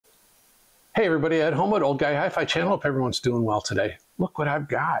Hey everybody, at home at Old Guy Hi-Fi channel. Hope everyone's doing well today. Look what I've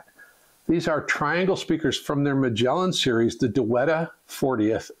got. These are triangle speakers from their Magellan series, the Duetto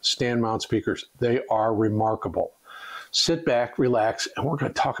 40th stand mount speakers. They are remarkable. Sit back, relax, and we're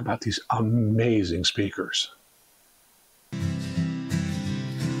going to talk about these amazing speakers.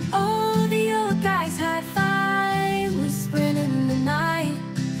 Oh, the old guys Hi-Fi, whispering in the night,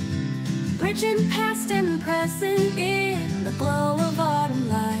 bridging past and present in the glow of autumn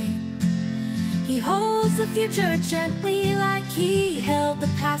light. He holds the future gently like he held the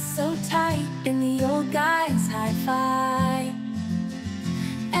past so tight in the old guy's Hi-Fi.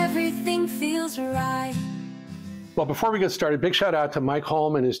 Everything feels right. Well, before we get started, big shout out to Mike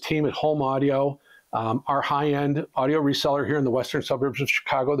Holm and his team at Holm Audio, our high-end audio reseller here in the western suburbs of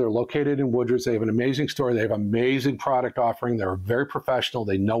Chicago. They're located in Woodridge. They have an amazing store. They have amazing product offering. They're very professional.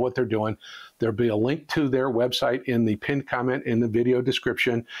 They know what they're doing. There'll be a link to their website in the pinned comment in the video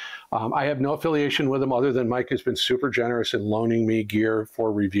description. I have no affiliation with them other than Mike has been super generous in loaning me gear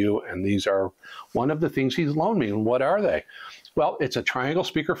for review, and these are one of the things he's loaned me. And what are they? Well, it's a triangle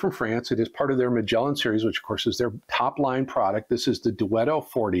speaker from France. It is part of their Magellan series, which of course is their top line product. This is the Duetto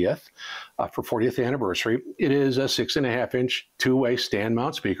 40th for 40th anniversary. It is a 6.5-inch two-way stand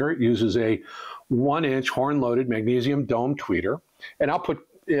mount speaker. It uses a 1-inch horn-loaded magnesium dome tweeter. And I'll put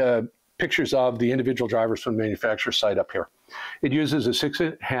pictures of the individual drivers from the manufacturer's site up here. It uses a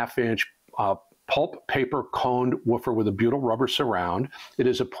 6.5-inch pulp paper coned woofer with a butyl rubber surround. It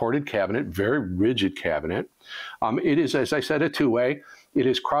is a ported cabinet, very rigid cabinet. It is, as I said, a two-way. It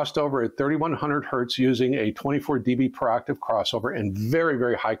is crossed over at 3100 hertz using a 24 dB per octave crossover and very,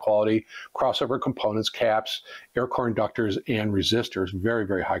 very high quality crossover components, caps, air core inductors, and resistors. Very,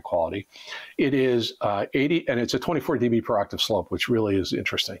 very high quality. It is 80, and it's a 24 dB per octave slope, which really is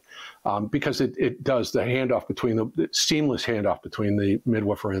interesting because it does the handoff between the seamless handoff between the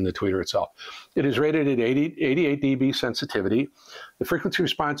midwoofer and the tweeter itself. It is rated at 88 dB sensitivity. The frequency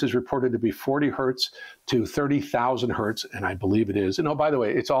response is reported to be 40 hertz to 30,000 hertz, and I believe it is. And oh, by the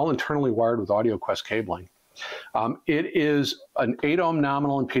way, it's all internally wired with AudioQuest cabling. It is an 8 ohm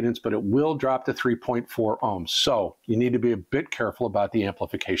nominal impedance, but it will drop to 3.4 ohms. So you need to be a bit careful about the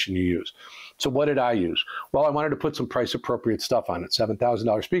amplification you use. So what did I use? Well, I wanted to put some price appropriate stuff on it.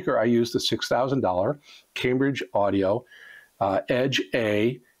 $7,000 speaker. I used the $6,000 Cambridge Audio Edge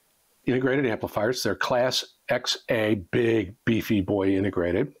A integrated amplifiers. They're Class XA, big, beefy boy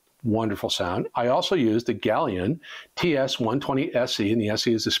integrated. Wonderful sound. I also used the Galleon TS120 SE, and the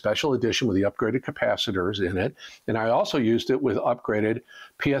SE is a special edition with the upgraded capacitors in it. And I also used it with upgraded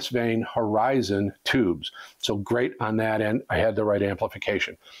PS Vane Horizon tubes. So great on that end. I had the right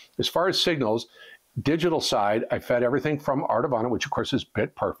amplification. As far as signals, digital side, I fed everything from Artivana, which of course is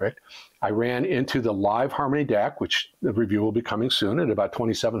bit perfect. I ran into the Live Harmony DAC, which the review will be coming soon at about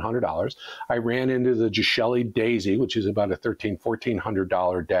 $2,700. I ran into the Gishelli Daisy, which is about a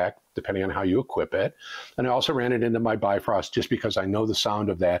 $1,400 DAC, depending on how you equip it. And I also ran it into my Bifrost just because I know the sound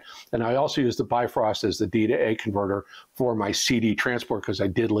of that. And I also used the Bifrost as the D to A converter for my CD transport because I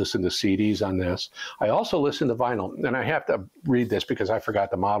did listen to CDs on this. I also listened to vinyl, and I have to read this because I forgot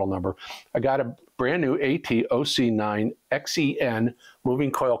the model number. I got a brand new AT-OC9 XEN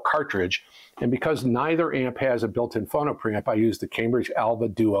moving coil cartridge, and because neither amp has a built-in phono preamp, I used the Cambridge Alva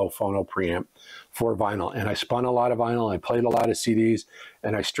Duo phono preamp for vinyl. And I spun a lot of vinyl, I played a lot of CDs,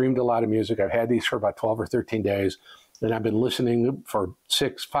 and I streamed a lot of music. I've had these for about 12 or 13 days, and I've been listening for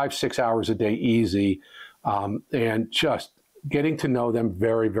 5, 6 hours a day easy, and just getting to know them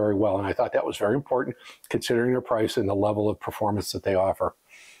very, very well. And I thought that was very important considering their price and the level of performance that they offer.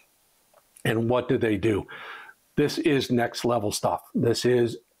 And what do they do? This is next level stuff. This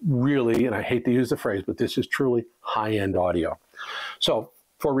is really, and I hate to use the phrase, but this is truly high-end audio. So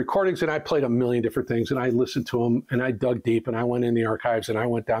for recordings, and I played a million different things, and I listened to them, and I dug deep, and I went in the archives, and I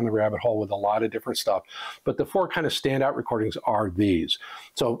went down the rabbit hole with a lot of different stuff. But the 4 kind of standout recordings are these.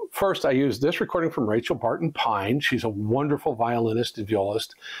 So first, I used this recording from Rachel Barton Pine. She's a wonderful violinist and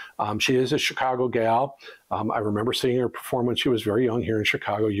violist. She is a Chicago gal. I remember seeing her perform when she was very young here in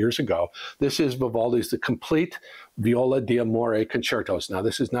Chicago years ago. This is Vivaldi's The Complete Viola d'Amore Concertos. Now,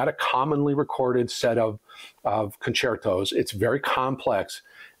 this is not a commonly recorded set of concertos. It's very complex,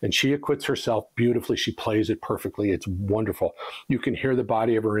 and she acquits herself beautifully. She plays it perfectly. It's wonderful. You can hear the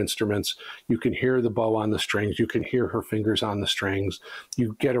body of her instruments. You can hear the bow on the strings. You can hear her fingers on the strings.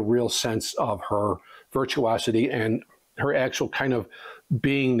 You get a real sense of her virtuosity and her actual kind of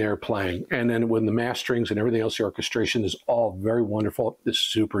being there playing. And then when the masterings and everything else, the orchestration is all very wonderful. It's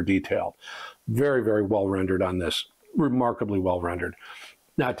super detailed. Very, very well rendered on this. Remarkably well rendered.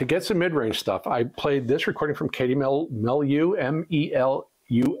 Now, to get some mid-range stuff, I played this recording from Katie Melu,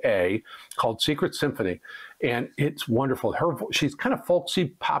 UA, called Secret Symphony. And it's wonderful. She's kind of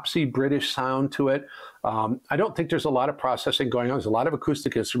folksy, popsy, British sound to it. I don't think there's a lot of processing going on. There's a lot of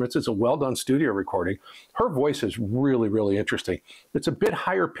acoustic instruments. It's a well-done studio recording. Her voice is really, really interesting. It's a bit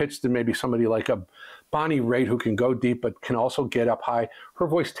higher pitched than maybe somebody like a Bonnie Raitt, who can go deep but can also get up high. Her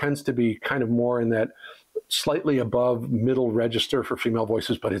voice tends to be kind of more in that slightly above middle register for female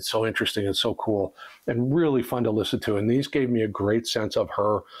voices, but it's so interesting and so cool and really fun to listen to. And these gave me a great sense of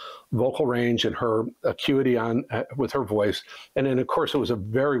her vocal range and her acuity on with her voice. And then, of course, it was a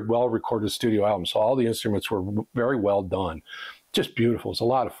very well-recorded studio album, so all the instruments were very well done. Just beautiful. It's a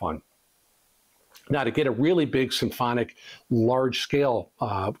lot of fun. Now, to get a really big symphonic, large-scale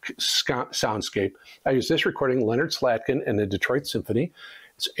soundscape, I use this recording, Leonard Slatkin and the Detroit Symphony.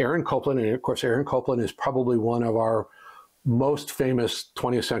 It's Aaron Copland, and of course, Aaron Copland is probably one of our most famous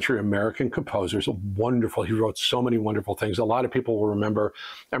 20th century American composers. Wonderful. He wrote so many wonderful things. A lot of people will remember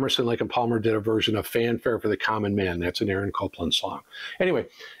Emerson, Lake and Palmer did a version of Fanfare for the Common Man. That's an Aaron Copland song. Anyway,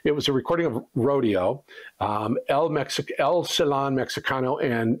 it was a recording of Rodeo, El Salón Mexicano,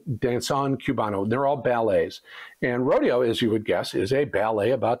 and Danzón Cubano. They're all ballets. And Rodeo, as you would guess, is a ballet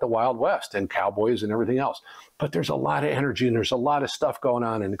about the Wild West and cowboys and everything else. But there's a lot of energy and there's a lot of stuff going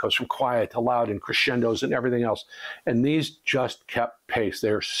on, and it goes from quiet to loud and crescendos and everything else. And these just kept pace.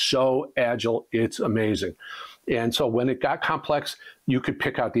 They're so agile. It's amazing. And so when it got complex, you could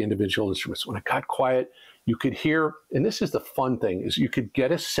pick out the individual instruments. When it got quiet, you could hear, and this is the fun thing, is you could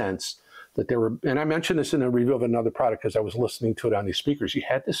get a sense that there were, and I mentioned this in a review of another product because I was listening to it on these speakers, you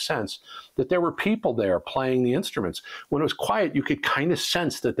had this sense that there were people there playing the instruments. When it was quiet, you could kind of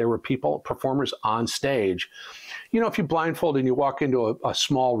sense that there were people, performers on stage. You know, if you blindfold and you walk into a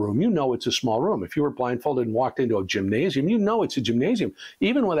small room, you know it's a small room. If you were blindfolded and walked into a gymnasium, you know it's a gymnasium.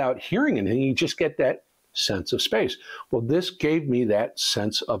 Even without hearing anything, you just get that sense of space. Well, this gave me that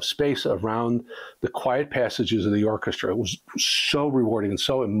sense of space around the quiet passages of the orchestra. It was so rewarding and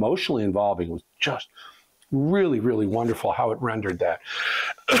so emotionally involving. It was just really, really wonderful how it rendered that.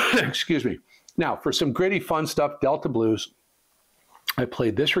 Excuse me. Now, for some gritty, fun stuff, Delta Blues, I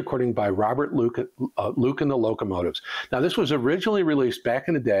played this recording by Robert Luke and the Locomotives. Now, this was originally released back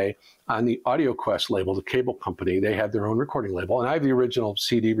in the day on the AudioQuest label, the cable company. They had their own recording label, and I have the original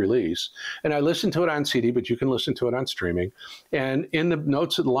CD release. And I listened to it on CD, but you can listen to it on streaming. And in the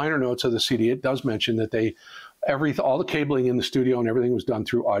notes, the liner notes of the CD, it does mention that all the cabling in the studio and everything was done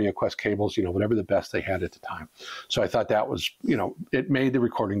through AudioQuest cables, you know, whatever the best they had at the time. So I thought that was, you know, it made the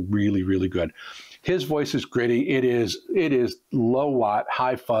recording really, really good. His voice is gritty. It is low watt,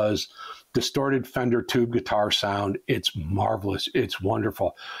 high fuzz, distorted Fender tube guitar sound. It's marvelous. It's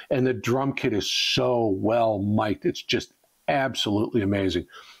wonderful. And the drum kit is so well mic'd. It's just absolutely amazing.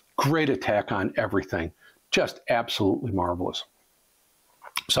 Great attack on everything. Just absolutely marvelous.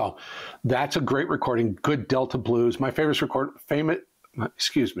 So that's a great recording. Good Delta Blues. My favorite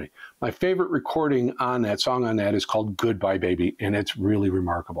recording on that song on that is called Goodbye Baby, and it's really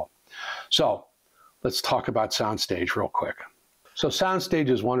remarkable. So let's talk about Soundstage real quick. So Soundstage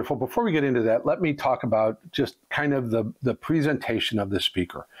is wonderful. Before we get into that, let me talk about just kind of the presentation of the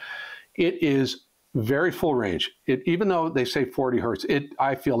speaker. It is very full range. Even though they say 40 hertz,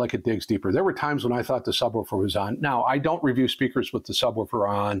 I feel like it digs deeper. There were times when I thought the subwoofer was on. Now, I don't review speakers with the subwoofer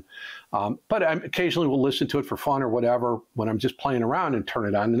on, but I occasionally will listen to it for fun or whatever when I'm just playing around and turn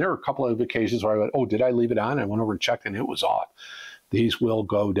it on. And there were a couple of occasions where I went, oh, did I leave it on? I went over and checked and it was off. These will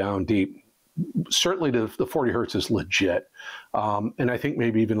go down deep. Certainly the 40 hertz is legit. And I think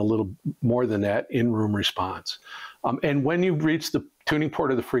maybe even a little more than that in-room response. And when you reach the tuning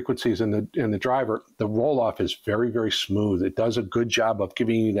port of the frequencies and the driver, the roll-off is very, very smooth. It does a good job of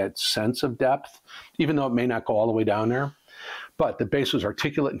giving you that sense of depth, even though it may not go all the way down there. But the bass was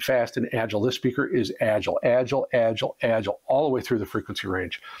articulate and fast and agile. This speaker is agile, agile, agile, agile, all the way through the frequency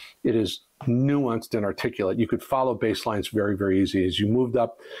range. It is nuanced and articulate. You could follow bass lines very, very easy. As you moved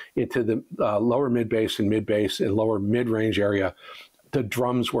up into the lower mid-bass and lower mid-range area, the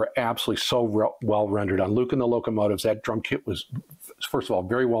drums were absolutely so well rendered. On Luke and the Locomotives, that drum kit was, first of all,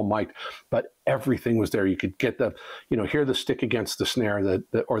 very well mic'd, but everything was there. You could get hear the stick against the snare,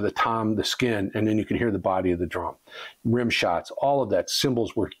 or the tom, the skin, and then you could hear the body of the drum. Rim shots, all of that.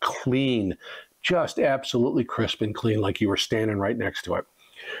 Cymbals were clean, just absolutely crisp and clean, like you were standing right next to it.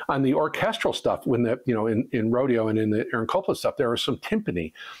 On the orchestral stuff, when in Rodeo and in the Aaron Copland stuff, there was some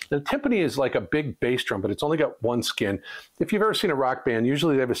timpani. The timpani is like a big bass drum, but it's only got one skin. If you've ever seen a rock band,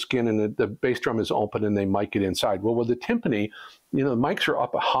 usually they have a skin and the bass drum is open and they mic it inside. Well, with the timpani, the mics are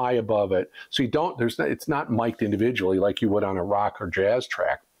up high above it, so it's not mic'd individually like you would on a rock or jazz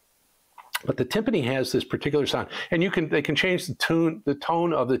track. But the timpani has this particular sound, and they can change the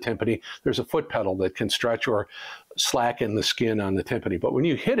tone of the timpani. There's a foot pedal that can stretch or slacken the skin on the timpani. But when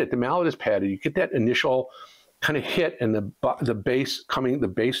you hit it, the mallet is padded. You get that initial kind of hit, and the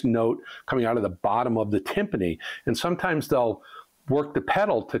bass note coming out of the bottom of the timpani. And sometimes they'll work the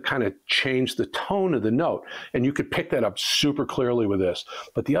pedal to kind of change the tone of the note, and you could pick that up super clearly with this.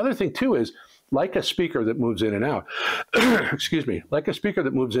 But the other thing too is, like a speaker that moves in and out, excuse me, like a speaker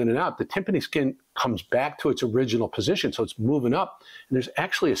that moves in and out, the timpani skin comes back to its original position, so it's moving up, and there's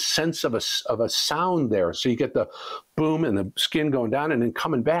actually a sense of a sound there. So you get the boom and the skin going down, and then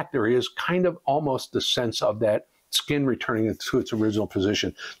coming back, there is kind of almost the sense of that skin returning to its original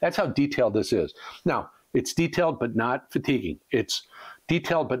position. That's how detailed this is. Now, it's detailed but not fatiguing. It's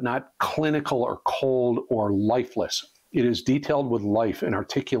detailed but not clinical or cold or lifeless. It is detailed with life and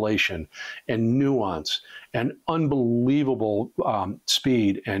articulation and nuance and unbelievable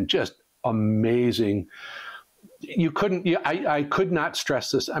speed and just amazing. I could not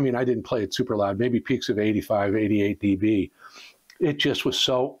stress this. I mean, I didn't play it super loud, maybe peaks of 85, 88 dB. It just was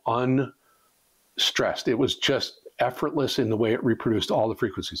so unstressed. It was just effortless in the way it reproduced all the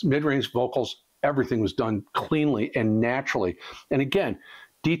frequencies. Mid-range vocals, everything was done cleanly and naturally. And again,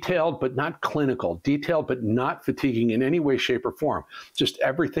 detailed but not clinical, detailed but not fatiguing in any way, shape, or form. Just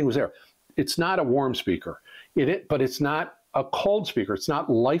everything was there. It's not a warm speaker, but it's not a cold speaker. It's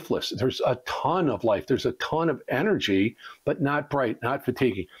not lifeless. There's a ton of life. There's a ton of energy, but not bright, not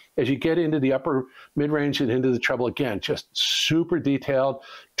fatiguing. As you get into the upper mid-range and into the treble, again, just super detailed,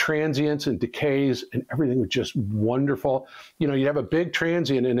 transients and decays, and everything was just wonderful. You know, you'd have a big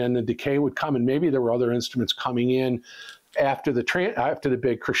transient, and then the decay would come, and maybe there were other instruments coming in after the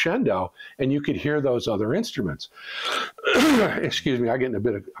big crescendo, and you could hear those other instruments. Excuse me,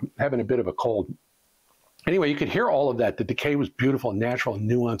 I'm having a bit of a cold. Anyway, you could hear all of that. The decay was beautiful, natural,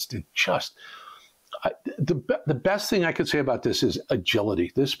 nuanced, and just the best thing I could say about this is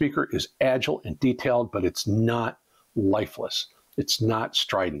agility. This speaker is agile and detailed, but it's not lifeless. It's not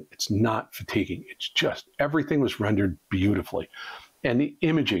strident. It's not fatiguing. It's just everything was rendered beautifully. And the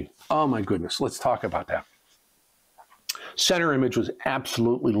imaging, oh my goodness, let's talk about that. Center image was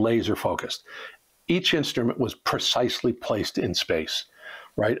absolutely laser focused. Each instrument was precisely placed in space,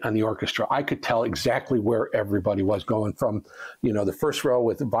 right, on the orchestra. I could tell exactly where everybody was, going from, you know, the first row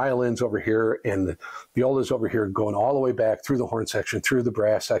with the violins over here and the violas over here, going all the way back through the horn section, through the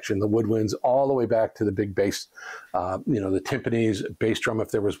brass section, the woodwinds, all the way back to the big bass, you know, the timpanis, bass drum,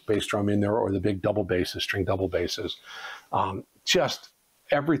 if there was bass drum in there, or the big double basses, string double basses. Just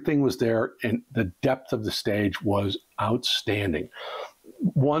everything was there, and the depth of the stage was outstanding.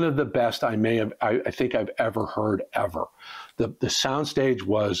 One of the best I think I've ever heard ever. The sound stage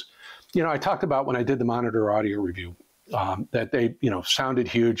was, you know, I talked about when I did the monitor audio review, that they, you know, sounded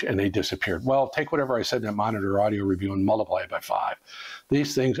huge and they disappeared. Well, take whatever I said in that monitor audio review and multiply it by 5.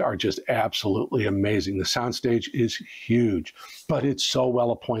 These things are just absolutely amazing. The sound stage is huge, but it's so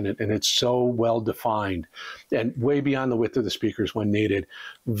well appointed and it's so well defined and way beyond the width of the speakers when needed.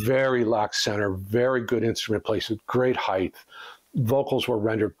 Very locked center, very good instrument placement, great height. Vocals were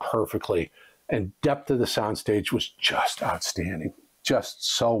rendered perfectly, and depth of the soundstage was just outstanding, just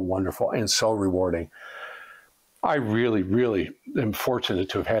so wonderful and so rewarding. I really, really am fortunate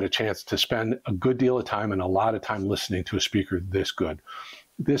to have had a chance to spend a good deal of time and a lot of time listening to a speaker this good.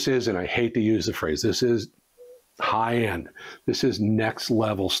 This is, and I hate to use the phrase, this is high end. This is next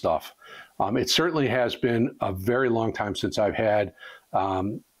level stuff. It certainly has been a very long time since I've had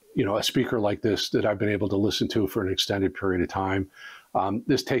you know, a speaker like this that I've been able to listen to for an extended period of time.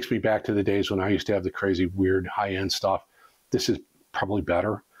 This takes me back to the days when I used to have the crazy, weird, high-end stuff. This is probably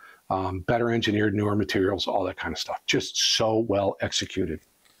better, better engineered, newer materials, all that kind of stuff. Just so well executed.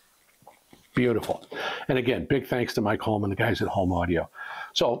 Beautiful. And again, big thanks to Mike Holm and the guys at Home Audio.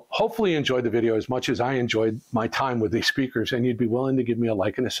 So hopefully you enjoyed the video as much as I enjoyed my time with these speakers, and you'd be willing to give me a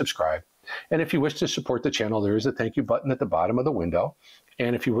like and a subscribe. And if you wish to support the channel, there is a thank you button at the bottom of the window.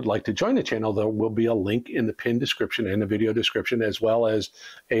 And if you would like to join the channel, there will be a link in the pinned description and the video description, as well as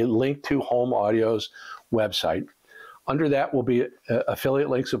a link to Home Audio's website. Under that will be affiliate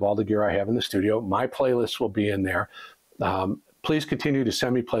links of all the gear I have in the studio. My playlists will be in there. Please continue to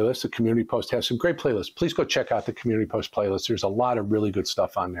send me playlists. The Community Post has some great playlists. Please go check out the Community Post playlist. There's a lot of really good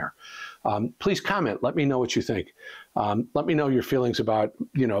stuff on there. Please comment. Let me know what you think. Let me know your feelings about,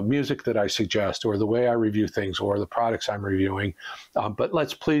 you know, music that I suggest, or the way I review things, or the products I'm reviewing. But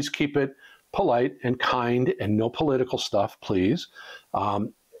let's please keep it polite and kind and no political stuff, please.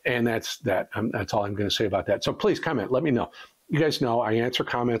 And that's all I'm going to say about that. So please comment. Let me know. you guys know I answer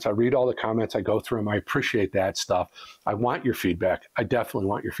comments. I read all the comments. I go through them. I appreciate that stuff. I want your feedback. I definitely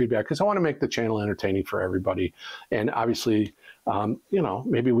want your feedback because I want to make the channel entertaining for everybody. And obviously, you know,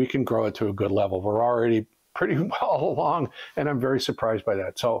 maybe we can grow it to a good level. We're already pretty well along, and I'm very surprised by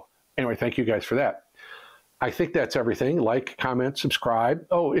that. So anyway, thank you guys for that. I think that's everything. Like, comment, subscribe.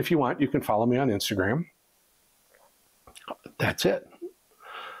 Oh, if you want, you can follow me on Instagram. That's it.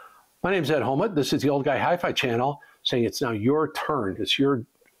 My name's Ed Homa. This is the Old Guy Hi-Fi channel, saying it's now your turn. It's your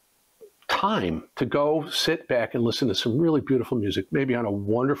time to go sit back and listen to some really beautiful music, maybe on a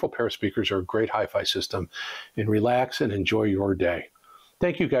wonderful pair of speakers or a great hi-fi system, and relax and enjoy your day.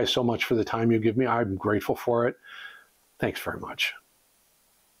 Thank you guys so much for the time you give me. I'm grateful for it. Thanks very much.